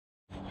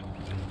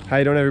How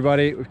you doing,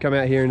 everybody? We've come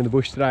out here into the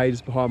bush today,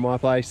 just behind my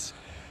place.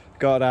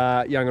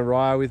 Got young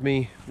Araya with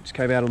me, we just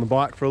came out on the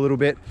bike for a little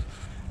bit.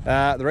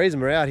 The reason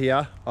we're out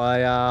here,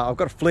 I've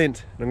got a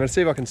flint, and I'm going to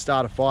see if I can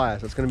start a fire.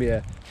 So it's going to be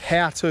a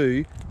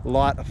how-to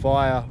light a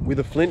fire with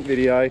a flint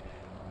video,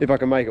 if I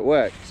can make it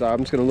work. So I'm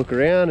just going to look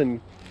around and,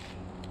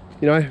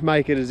 you know,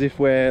 make it as if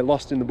we're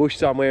lost in the bush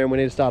somewhere and we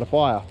need to start a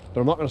fire.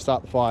 But I'm not going to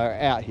start the fire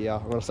out here.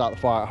 I'm going to start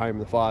the fire at home in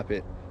the fire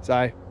pit.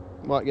 So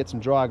might get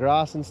some dry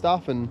grass and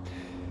stuff and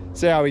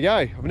see how we go.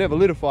 I've never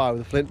lit a fire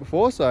with a flint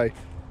before, so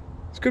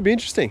this could be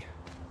interesting.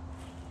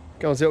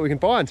 Go and see what we can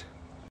find.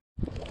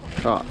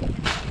 All right,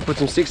 put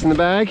some sticks in the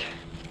bag.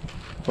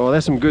 Oh,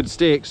 there's some good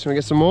sticks. Can we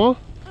get some more?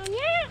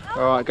 Yeah.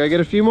 All right, go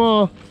get a few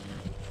more.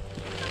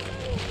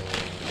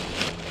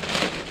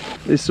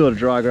 This sort of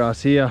dry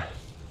grass here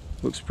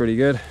looks pretty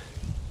good.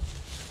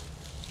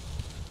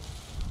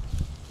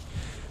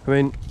 I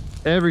mean,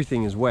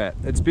 everything is wet.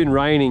 It's been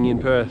raining in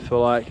Perth for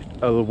like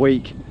a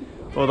week.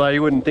 Although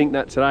you wouldn't think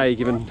that today,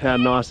 given how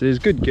nice it is.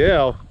 Good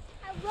girl.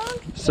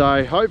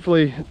 So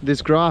hopefully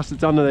this grass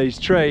that's under these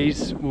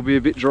trees will be a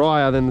bit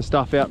drier than the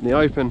stuff out in the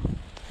open.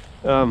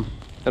 And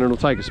it'll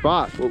take a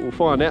spark. We'll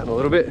find out in a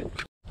little bit.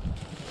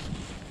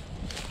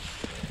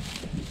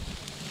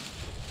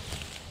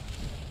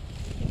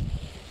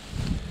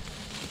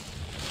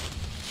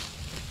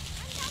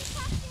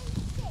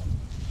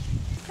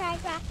 Dry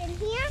grass in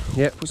here.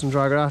 Yep, put some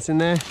dry grass in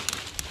there.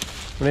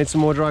 We need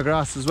some more dry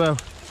grass as well.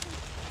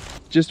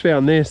 Just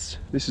found this.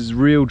 This is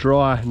real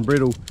dry and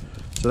brittle,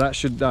 so that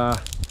should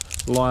light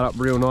up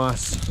real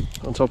nice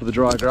on top of the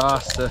dry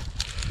grass to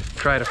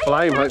create a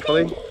flame,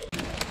 hopefully.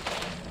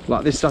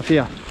 Like this stuff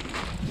here.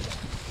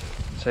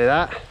 See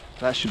that?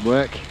 That should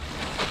work.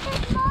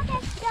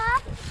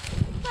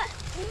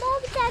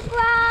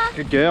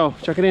 Good girl.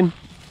 Chuck it in.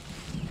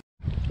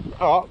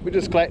 All right, we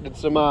just collected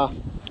some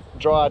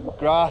dried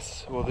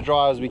grass, or the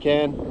dry as we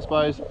can, I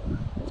suppose.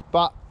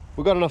 But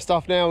we've got enough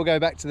stuff now. We'll go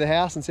back to the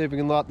house and see if we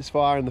can light this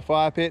fire in the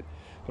fire pit.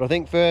 But I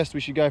think first we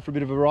should go for a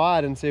bit of a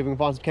ride and see if we can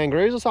find some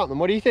kangaroos or something.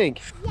 What do you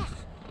think? Yeah.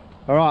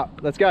 All right,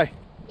 let's go.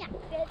 Yeah,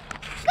 good.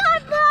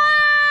 Good boy!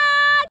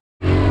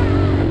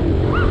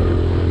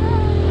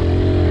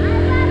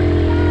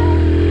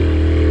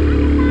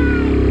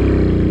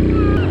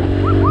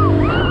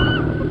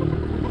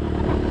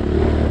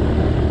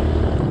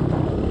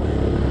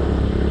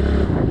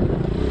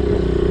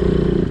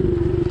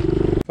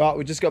 Right,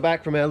 we just got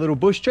back from our little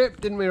bush trip,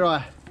 didn't we,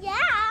 Rye? Yeah.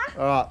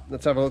 All right,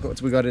 let's have a look at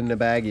what we got in the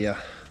bag here.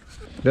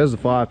 There's the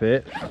fire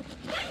pit.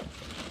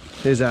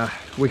 Here's a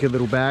wicked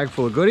little bag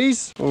full of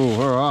goodies.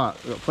 Oh, all right,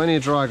 we've got plenty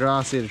of dry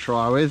grass here to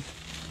try with.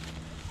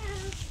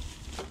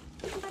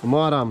 I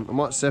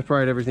might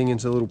separate everything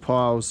into little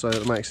piles so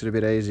that it makes it a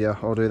bit easier.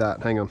 I'll do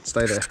that. Hang on,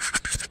 stay there.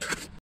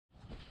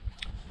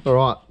 All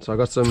right, so I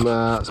got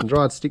some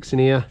dried sticks in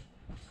here.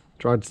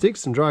 Dried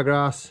sticks, some dry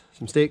grass,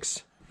 some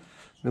sticks,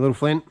 a little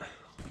flint,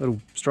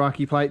 little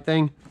strikey plate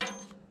thing.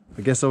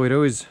 I guess all we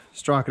do is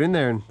strike it in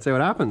there and see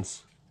what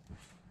happens.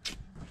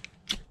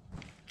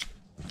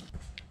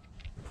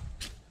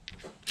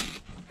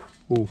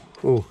 Ooh,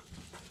 ooh.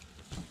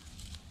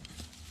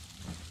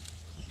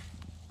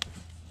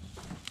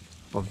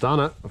 I've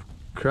done it. I've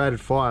created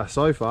fire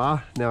so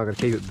far. Now I've got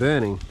to keep it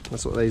burning.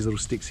 That's what these little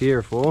sticks here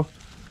are for.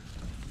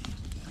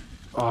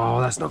 Oh,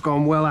 that's not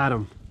gone well,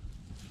 Adam.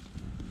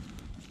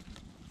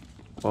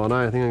 Oh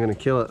no, I think I'm going to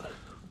kill it.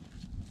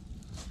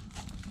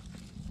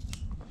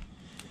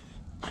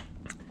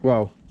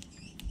 Well,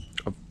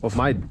 I've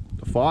made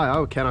a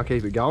fire. Can I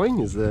keep it going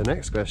is the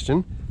next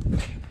question.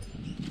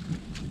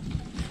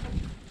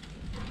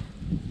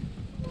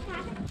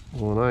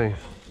 Oh no,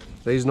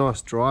 these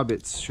nice dry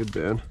bits should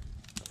burn.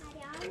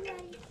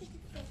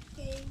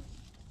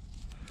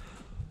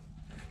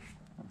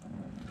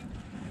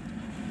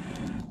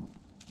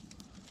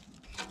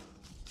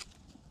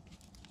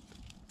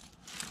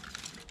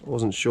 I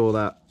wasn't sure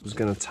that was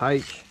going to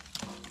take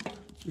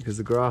because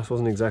the grass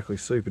wasn't exactly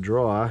super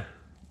dry.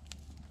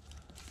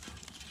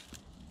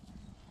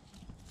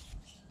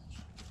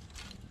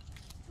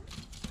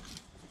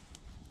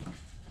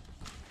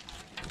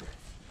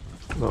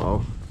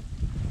 Uh-oh.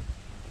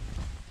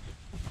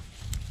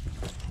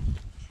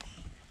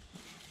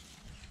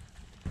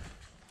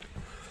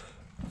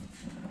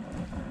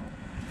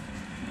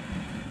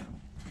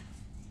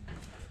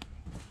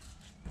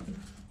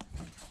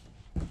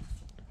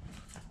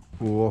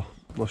 Oh,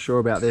 not sure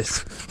about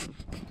this.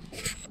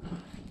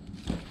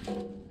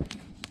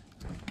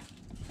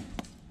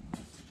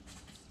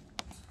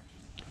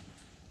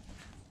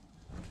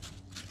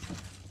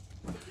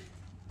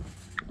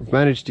 I've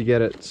managed to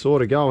get it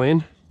sort of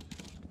going.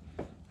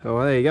 Oh,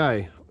 well, there you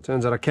go.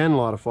 Turns out I can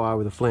light a fire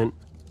with a flint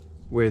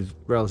with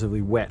relatively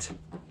wet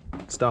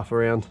stuff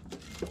around.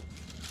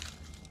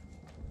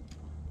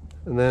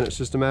 And then it's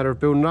just a matter of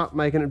building it up,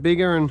 making it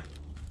bigger, and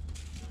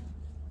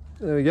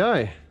there we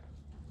go.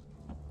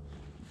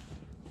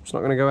 It's not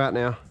going to go out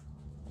now.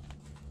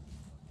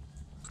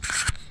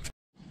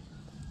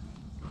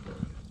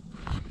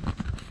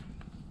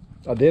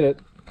 I did it.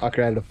 I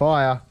created a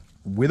fire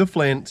with a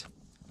flint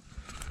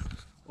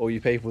All you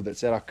people that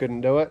said I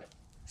couldn't do it,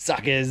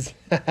 suckers.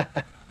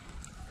 That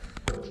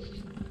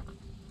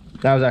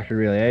was actually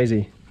really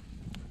easy.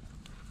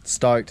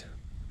 Stoked.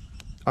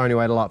 Only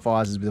way to light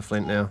fires is with a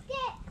flint now.